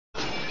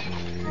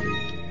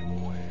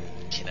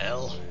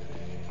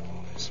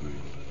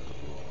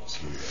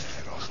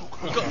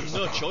You've got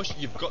no choice,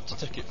 you've got to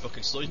take it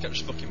fucking slow, you can't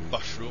just fucking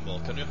bash through them all,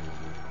 can you?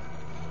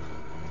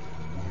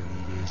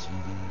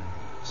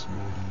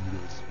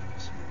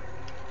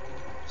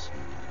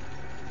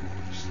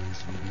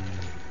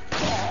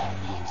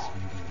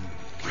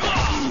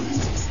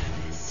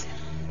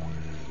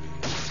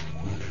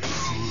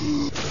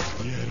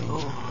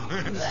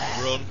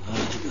 Run.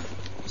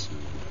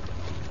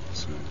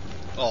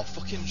 Oh,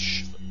 fucking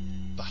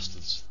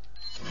bastards.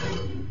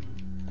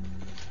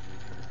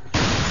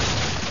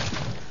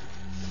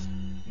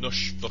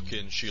 Nush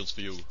fucking shields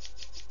for you.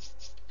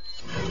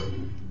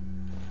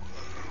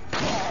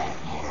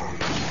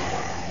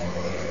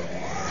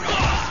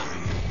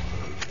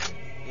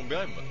 One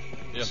behind me?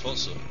 Yeah, I thought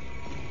so.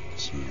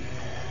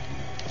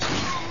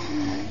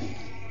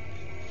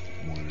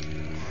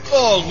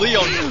 Oh,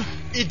 Leon, you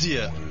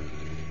idiot!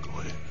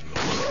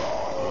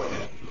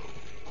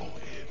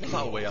 Move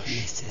that away,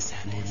 Ash.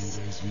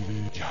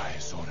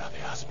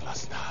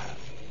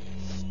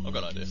 I've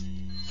got an idea.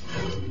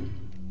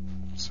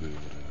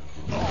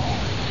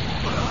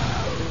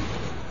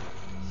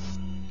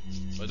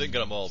 I didn't get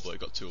them all, but I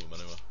got two of them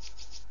anyway.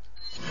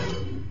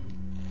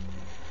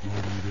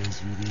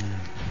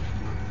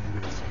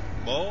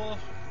 More?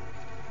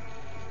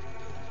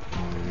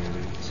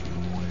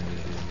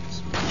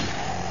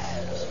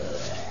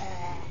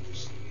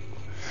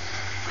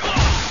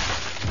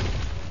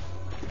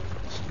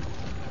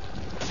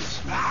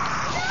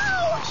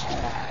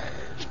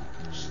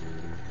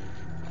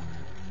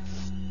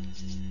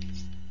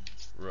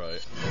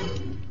 Right.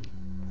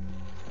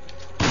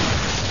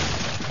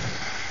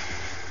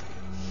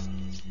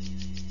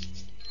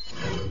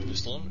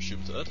 Pistol on, shoot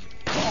him to the head.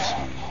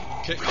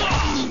 Kick.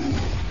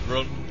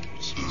 Run.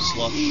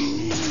 Slash.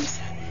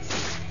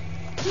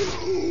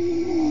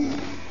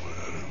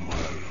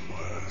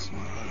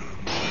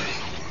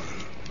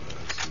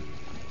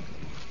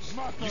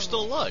 You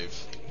still alive?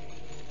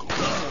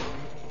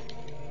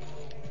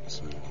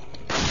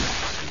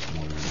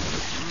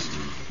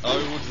 I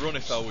would run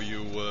if I were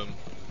you,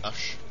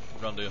 Ash,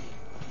 round here.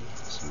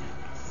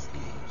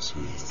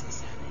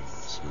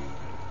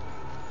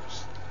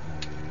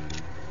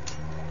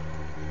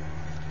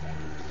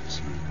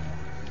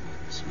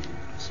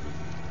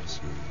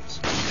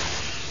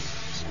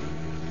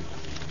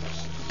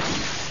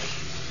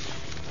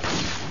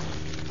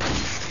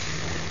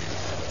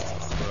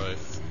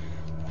 Right.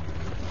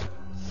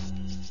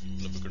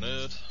 Another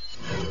grenade.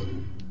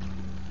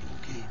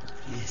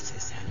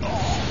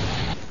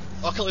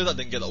 Oh, I can't believe that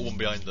didn't get that one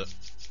behind it.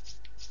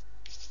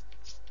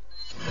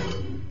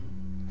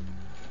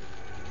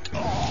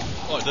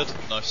 Oh, it did.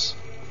 Nice.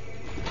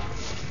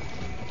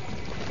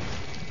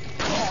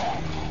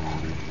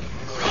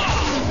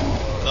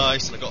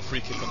 Nice, and I got a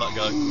free kick on that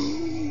guy.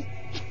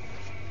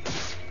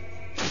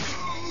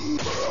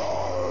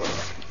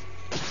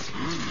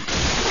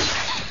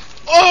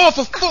 Oh,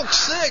 for fuck's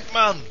sake,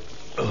 man!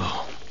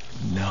 Oh,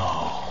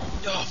 no.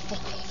 Oh,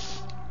 fuck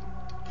off.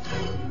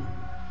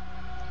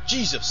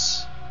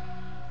 Jesus!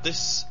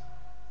 This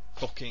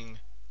fucking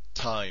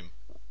time.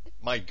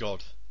 My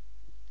god.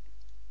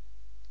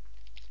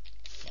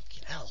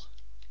 Fucking hell.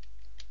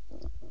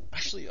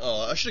 Actually,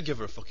 oh, I should have given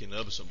her a fucking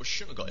herb or something, but she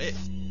shouldn't have got it.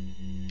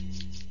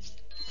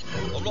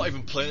 I'm not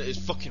even playing it, it's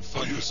fucking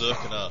full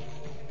berserker now.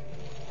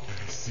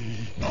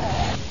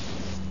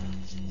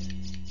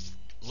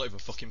 I'm not even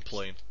fucking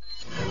playing.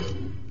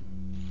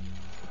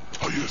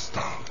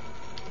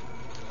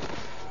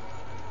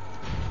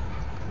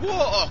 Whoa!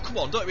 Oh, come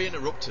on, don't be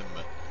interrupting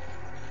me.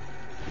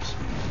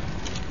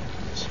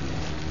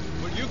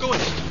 Where are you going?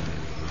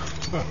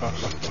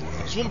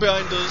 There's one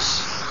behind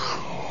us.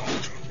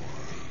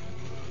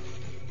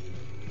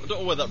 I don't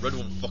know where that red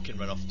one fucking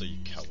ran off to, you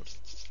coward.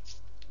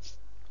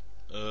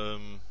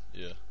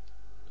 Yeah.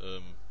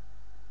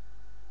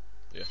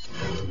 Yeah.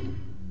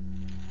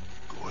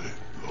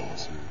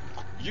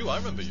 You, I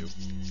remember you.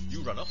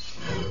 You ran off.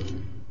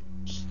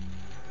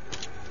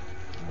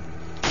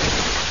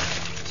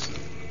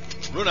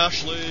 Run,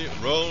 Ashley,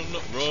 run,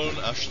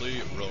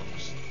 Ashley, run.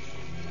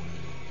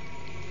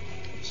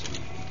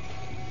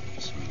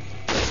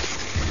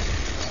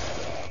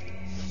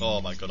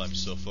 Oh my god, I'm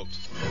so fucked.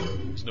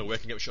 There's no way I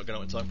can get a shotgun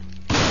out in time.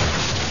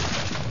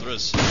 There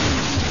is.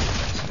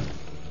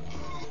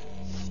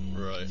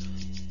 Right.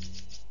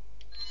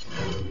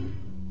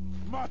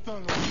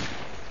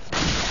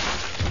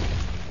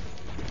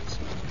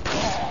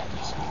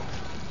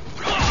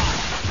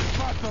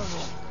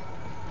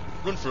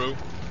 Run through.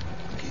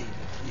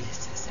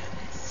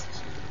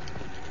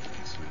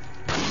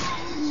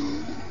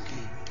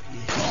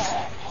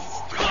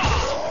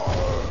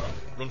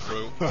 Run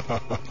through.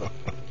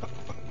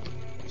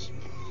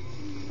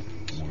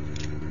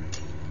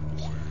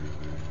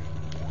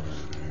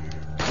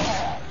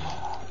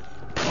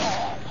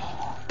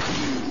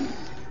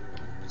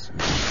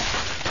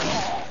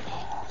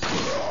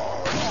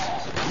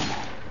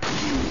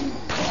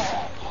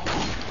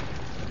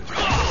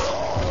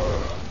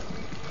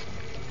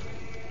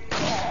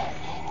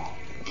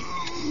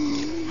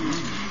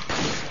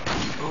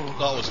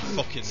 That was a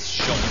fucking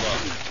shot,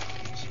 that.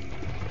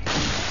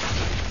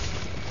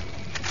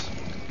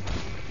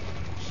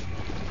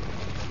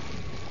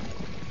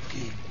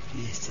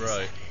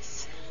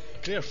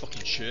 can hear a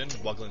fucking chain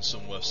waggling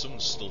somewhere.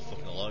 Someone's still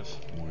fucking alive.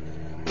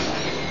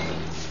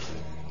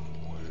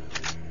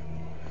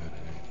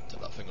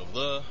 Take that thing over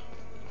there.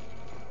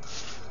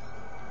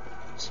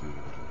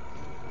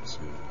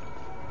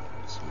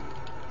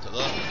 Take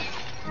that.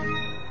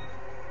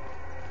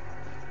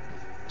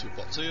 2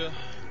 pots here.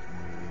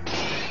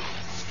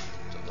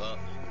 Take that.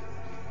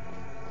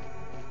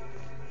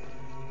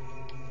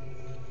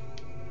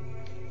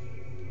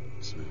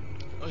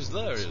 Oh, he's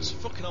there, he is.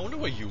 Fucking, I wonder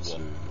where you were.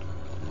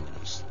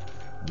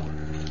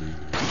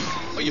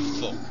 Oh, you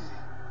fuck.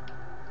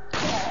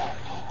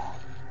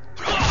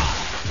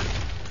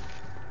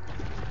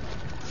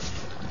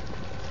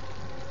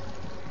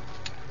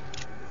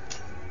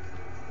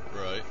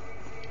 Right.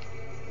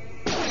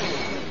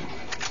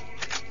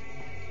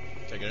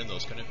 Can't get in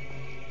those, can you?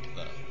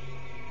 No.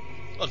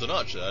 I don't know,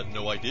 actually. I had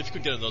no idea if you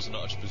could get in those or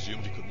not. I just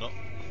presumed you could not.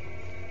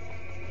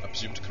 I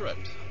presumed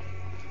correct.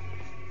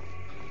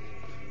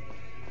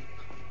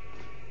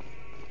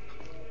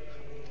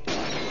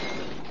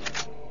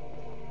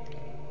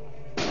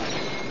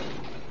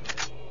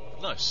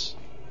 Nice.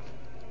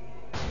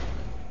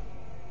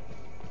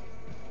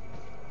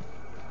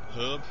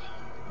 Herb.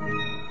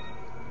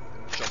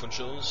 Shotgun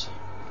shells.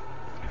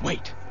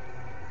 Wait.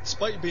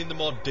 Despite it being the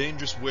more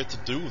dangerous way to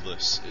do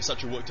this, it's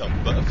actually worked out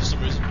better for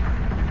some reason.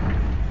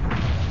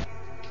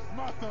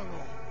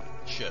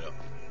 Shut up.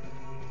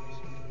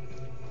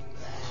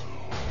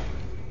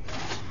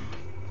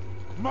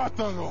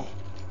 Mátalo.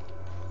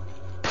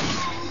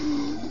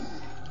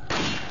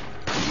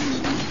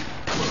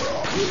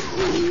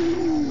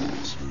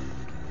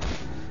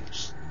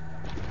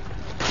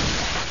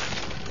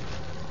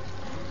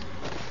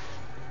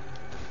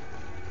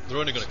 They're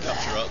only going to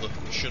capture her out there.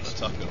 They shouldn't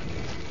attack her.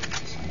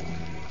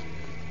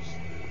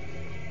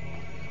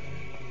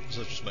 So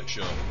let's just make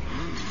sure.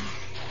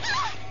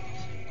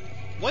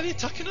 Why are they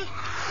attacking her?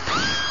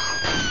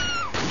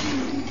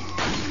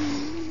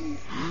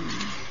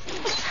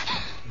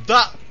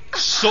 That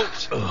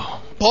sucked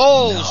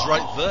balls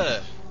right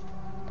there.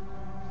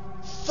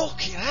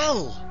 Fucking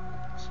hell.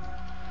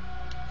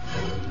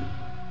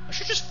 I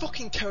should just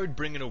fucking carried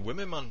bringing her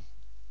women, man.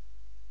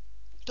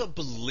 I don't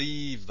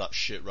believe that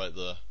shit right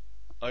there.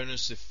 I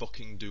honestly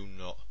fucking do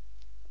not.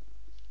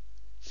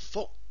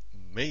 Fuck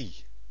me.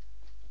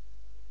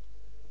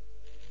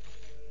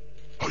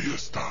 Ahí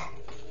está.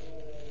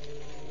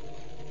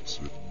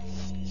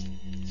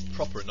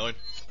 Proper annoying.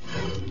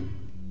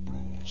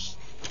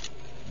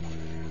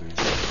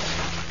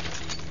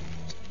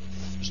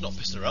 Just not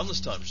pissing around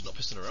this time, just not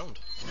pissing around.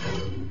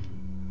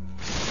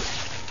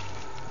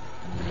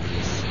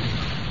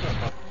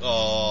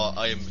 Oh,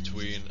 I am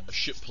between a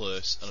shit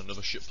place and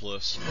another shit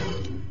place.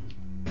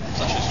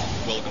 It's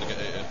actually well gonna get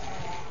hit here.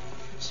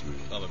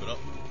 Oh, maybe not.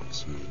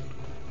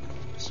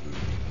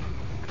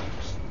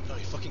 No,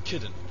 you're fucking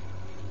kidding.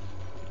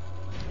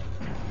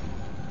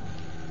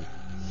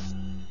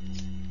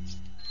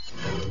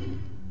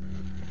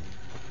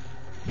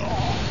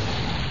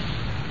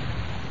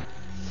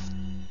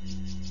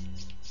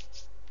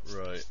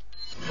 Right.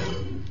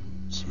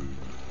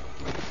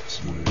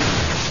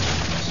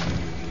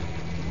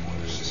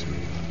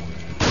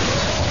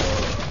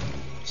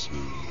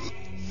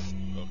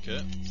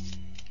 Okay.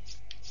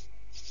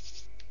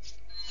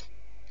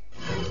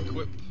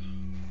 Equip.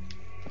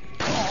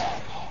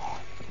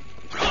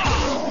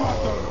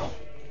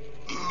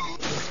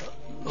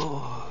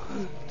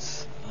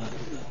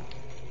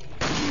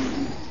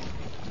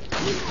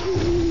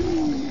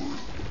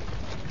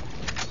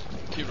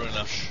 Keep running,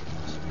 Ash.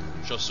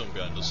 Show some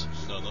behind us.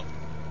 No, no.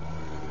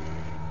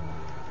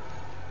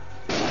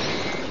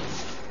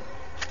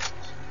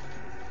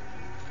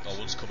 Oh,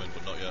 one's coming,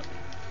 but not yet.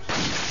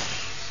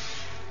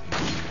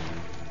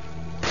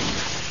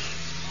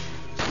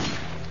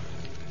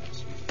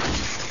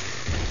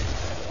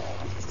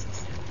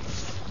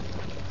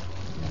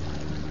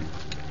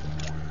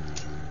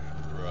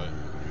 Right.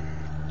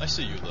 I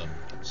see you there.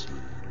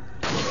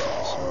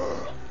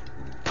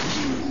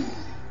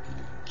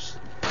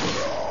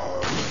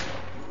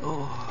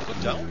 Go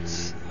down?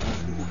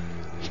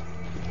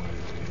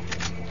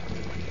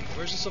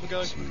 Where's this other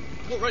guy?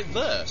 What, right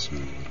there?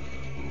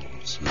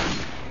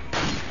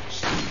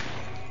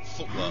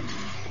 Fuck that.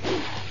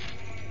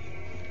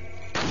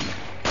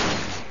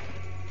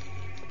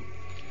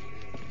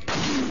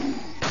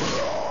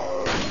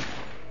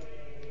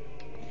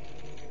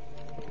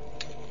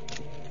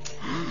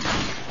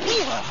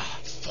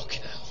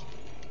 Fucking hell.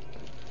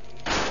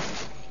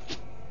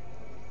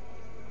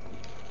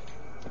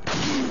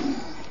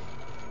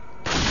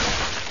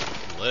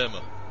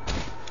 Lamer.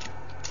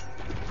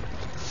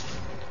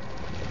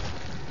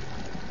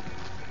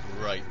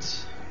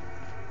 Right.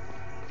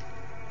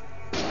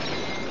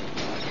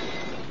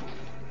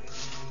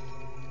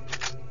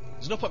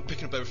 There's no point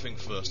picking up everything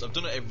first. I've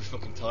done it every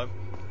fucking time.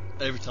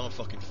 Every time I've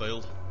fucking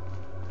failed.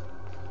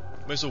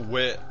 May as well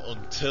wait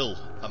until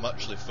I'm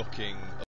actually fucking